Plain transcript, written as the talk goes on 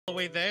the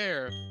way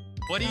there.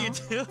 What are you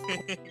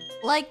doing?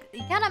 Like,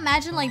 you gotta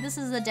imagine, like, this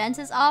is the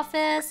dentist's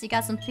office. You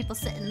got some people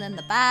sitting in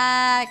the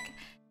back.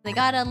 They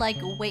gotta, like,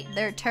 wait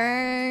their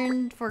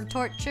turn for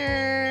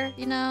torture,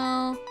 you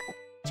know?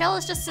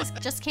 Chalice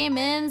just came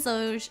in,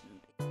 so she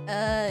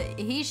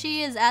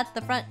is at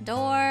the front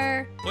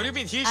door. What do you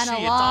mean he, she? It's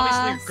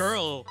obviously a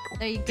girl.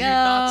 There you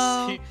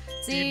go.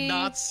 Do you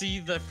not see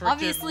the freaking,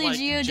 obviously, like,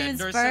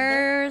 Geodude's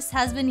first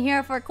has been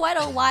here for quite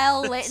a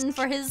while, waiting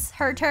for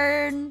her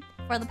turn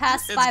for the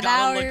past 5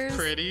 hours. It's gotta look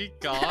pretty,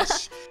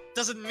 gosh.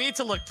 Doesn't need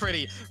to look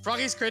pretty.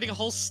 Froggie's creating a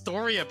whole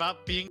story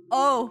about being.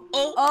 Oh.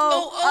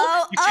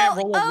 You can't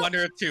roll a 1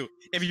 or a 2.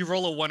 If you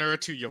roll a 1 or a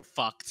 2, you're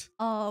fucked.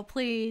 Oh,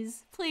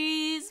 please,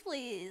 please,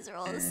 please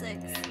roll a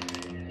 6.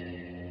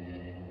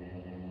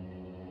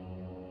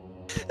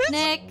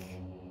 Nick,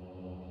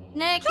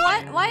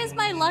 why is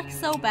my luck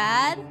so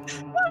bad?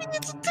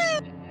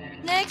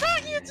 Nick,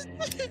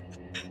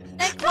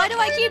 why do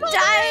I keep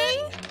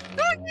dying?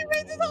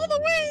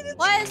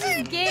 Why is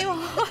this game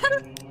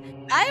hard?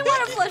 I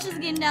want to flush this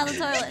game down the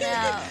toilet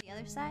now. The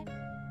other side?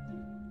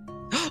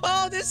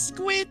 Oh, there's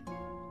squid!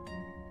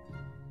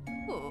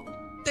 Ooh.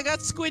 They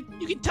got squid.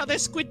 You can tell they're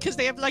squid because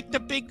they have like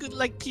the big,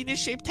 like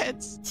penis-shaped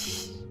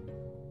heads.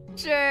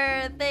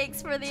 Sure,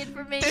 thanks for the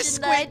information There's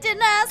that I squid.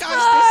 didn't ask Guys,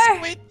 for! there's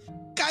squid!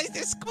 Guys,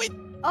 there's squid!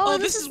 Oh,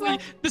 this is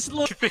like... this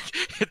look.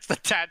 It's the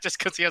dad just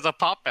because he has a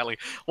pop belly.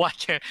 Why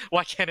can't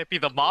it be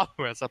the mom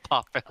who has a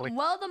pop belly?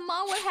 Well, the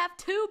mom would have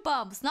 2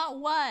 bumps, not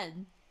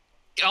 1.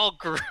 Oh,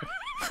 gross.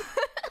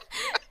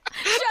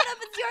 Shut up,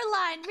 it's your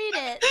line. Read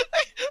it.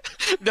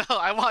 No,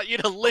 I want you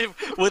to live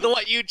with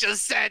what you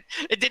just said.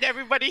 And did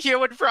everybody hear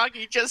what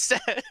Froggie just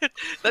said?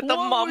 That the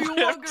mom would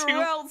have 2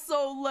 around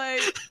so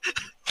late?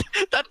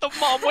 That the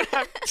mom would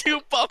have 2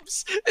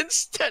 bumps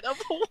instead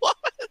of 1.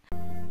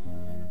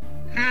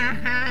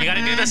 You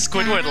gotta do the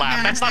Squidward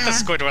laugh. That's not the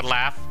Squidward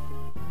laugh.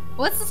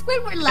 What's the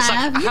Squidward laugh?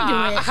 Like, you do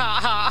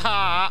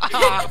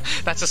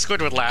it. That's a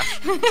Squidward laugh.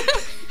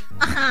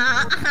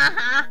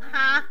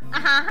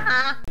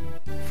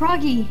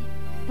 Froggie,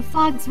 the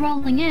fog's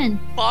rolling in.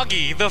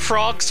 Froggie, the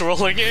frog's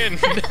rolling in.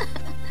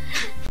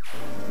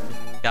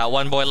 Got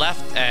 1 boy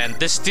left, and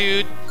this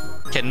dude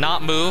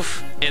cannot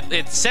move.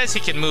 It says he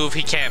can move,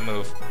 he can't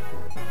move.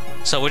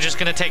 So we're just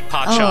gonna take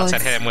pot shots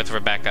at him with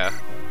Rebecca.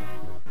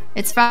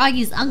 It's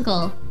Froggie's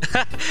uncle.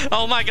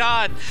 Oh my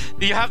god!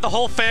 You have the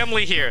whole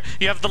family here.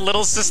 You have the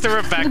little sister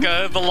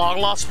Rebecca, the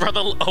long-lost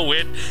brother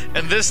Owen,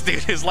 and this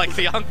dude is like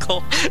the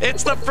uncle.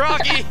 It's the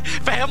Froggie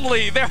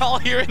family! They're all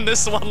here in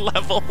this one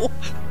level.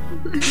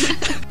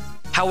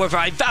 However,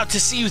 I vow to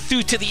see you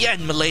through to the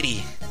end,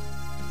 milady.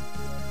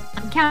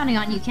 I'm counting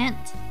on you,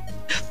 Kent.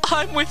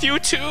 I'm with you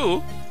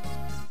too!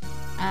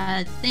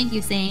 Thank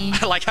you, Sane.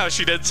 I like how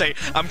she did say,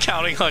 I'm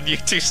counting on you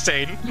too,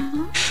 Sane.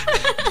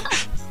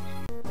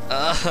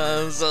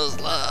 I'm so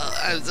slow.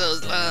 I'm so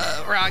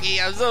slow.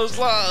 Froggie, I'm so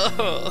slow.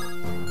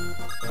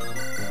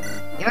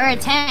 You're a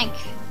tank,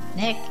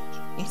 Nick.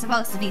 You're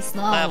supposed to be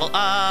slow. Level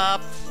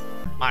up.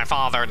 My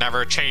father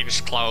never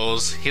changed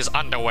clothes. His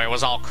underwear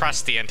was all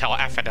crusty until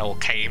Aphidel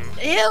came.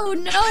 Ew,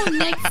 no,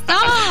 Nick,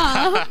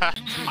 stop!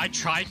 I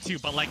tried to,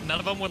 but like none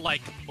of them were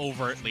like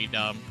overtly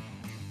dumb.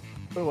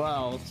 Oh,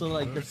 wow, so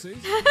like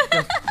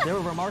they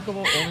were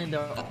remarkable only in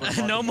their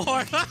No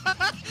more.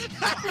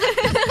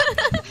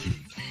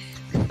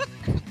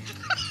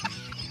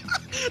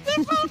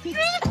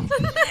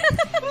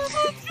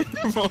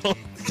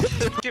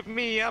 Look at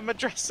me, I'm a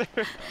dresser.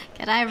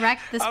 Can I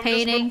wreck this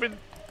painting?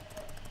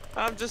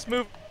 I'm just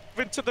moving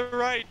to the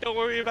right. Don't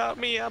worry about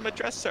me. I'm a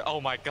dresser. Oh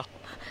my god.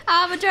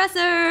 I'm a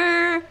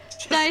dresser.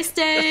 Nice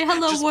day.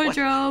 Hello,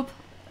 wardrobe.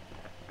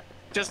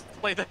 Just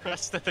play the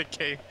rest of the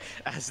game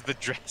as the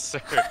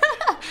dresser.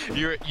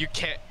 you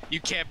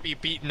can't be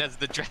beaten as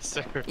the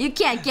dresser. You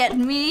can't get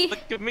me.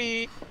 Look at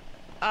me.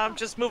 I'm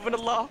just moving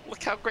along.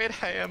 Look how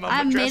great I am.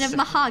 I'm made of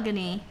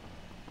mahogany.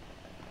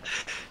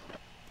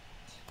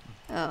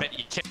 Oh. Bet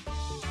you can't.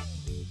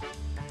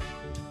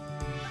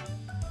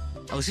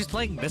 Oh, she's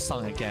playing this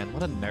song again.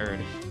 What a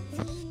nerd.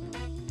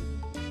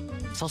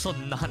 It's also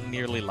not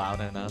nearly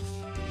loud enough.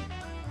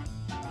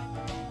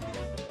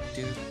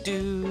 Do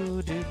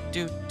do do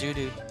do do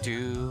do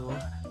do.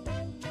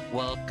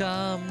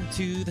 Welcome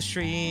to the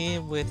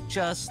stream with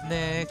just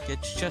Nick.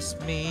 It's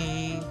just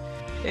me.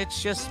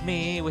 It's just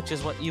me, which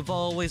is what you've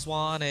always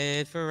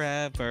wanted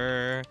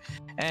forever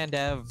and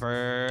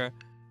ever.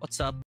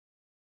 What's up?